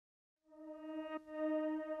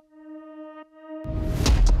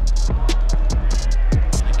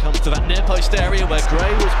post area where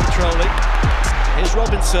Gray was patrolling. Here's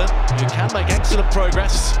Robinson, who can make excellent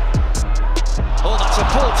progress. Oh, that's a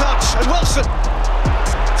poor touch, and Wilson!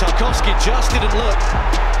 Tarkowski just didn't look,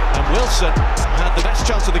 and Wilson had the best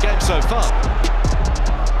chance of the game so far.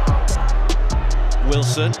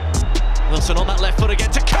 Wilson on that left foot again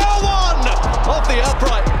to curl one! Off the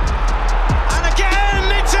upright. And again,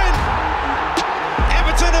 it's in!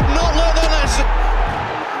 Everton have not learned their lesson.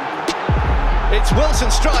 It's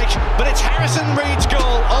Wilson's strike, but it's Harrison Reed's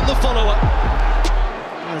goal on the follow-up.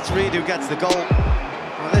 Well, it's Reed who gets the goal.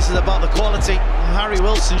 Well, this is about the quality. Harry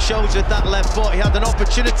Wilson shows with that left foot. He had an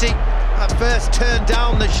opportunity at first, turned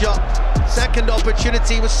down the shot. Second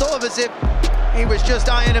opportunity was sort of as if he was just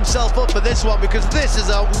eyeing himself up for this one, because this is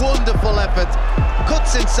a wonderful effort.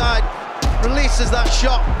 Cuts inside, releases that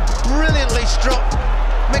shot, brilliantly struck.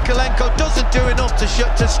 Mykolenko doesn't do enough to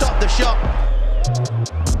stop the shot.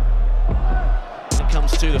 It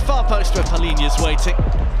comes to the far post where Palhinha's waiting.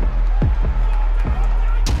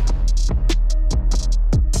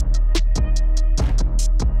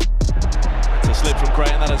 It's a slip from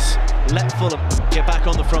Gray, and that has let Fulham get back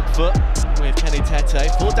on the front foot with Kenny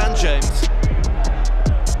Tete for Dan James.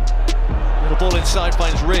 Little ball inside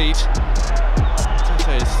finds Reed.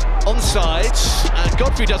 Tete is onside, and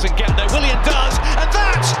Godfrey doesn't get there. Willian does, and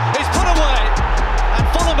that is put away. And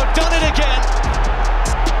Fulham have done it again.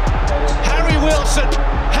 Harry Wilson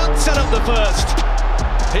helped set up the first.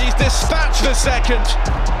 He's dispatched the second.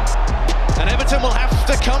 And Everton will have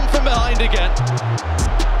to come from behind again.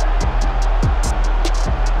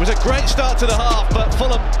 It was a great start to the half, but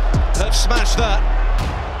Fulham have smashed that.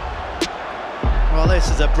 Well, this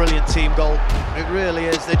is a brilliant team goal. It really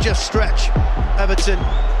is. They just stretch Everton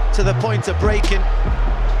to the point of breaking.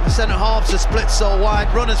 The centre-halves are split so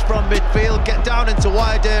wide. Runners from midfield get down into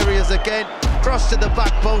wide areas again. Cross to the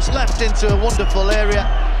back post, left into a wonderful area,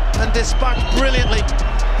 and dispatched brilliantly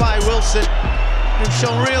by Wilson, who's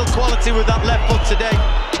shown real quality with that left foot today.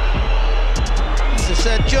 As I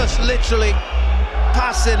said, just literally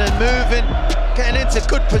passing and moving, getting into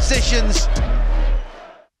good positions.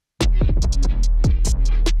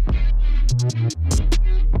 It's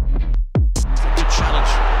a good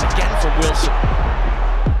challenge again from Wilson.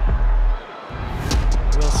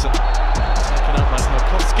 Wilson taken up by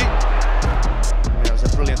Tarkowski. That was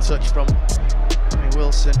a brilliant touch from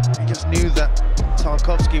Wilson. He just knew that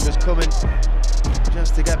Tarkowski was coming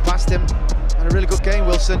just to get past him. Had a really good game,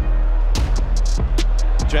 Wilson.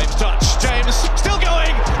 James touch, James still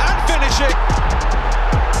going and finishing.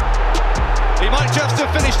 He might just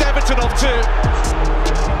have finished Everton off too.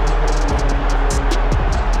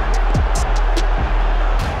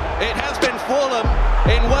 It has been Fulham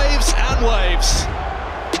in waves and waves.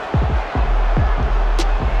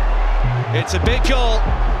 It's a big goal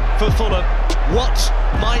for Fulham. What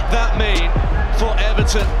might that mean for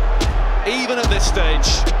Everton, even at this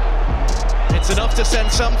stage? It's enough to send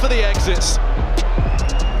some for the exits.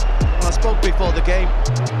 Well, I spoke before the game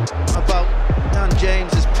about Dan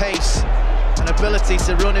James's pace and ability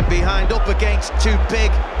to run in behind up against two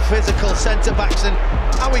big physical centre-backs, and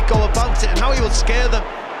how he go about it and how he will scare them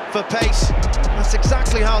for pace. That's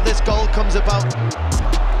exactly how this goal comes about.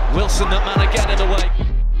 Wilson, that man again in the way.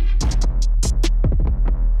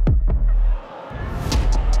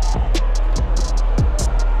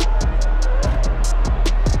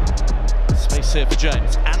 Space here for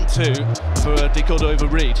James, and two for De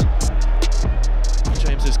Cordova-Reid.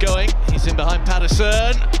 James is going, he's in behind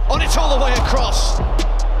Patterson, on it all the way across.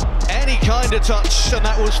 Any kind of touch, and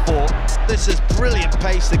that was four. This is brilliant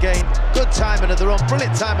pace again, good timing of the run,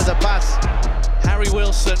 brilliant time of the pass. Harry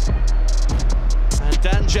Wilson and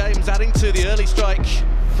Dan James adding to the early strike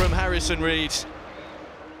from Harrison Reed.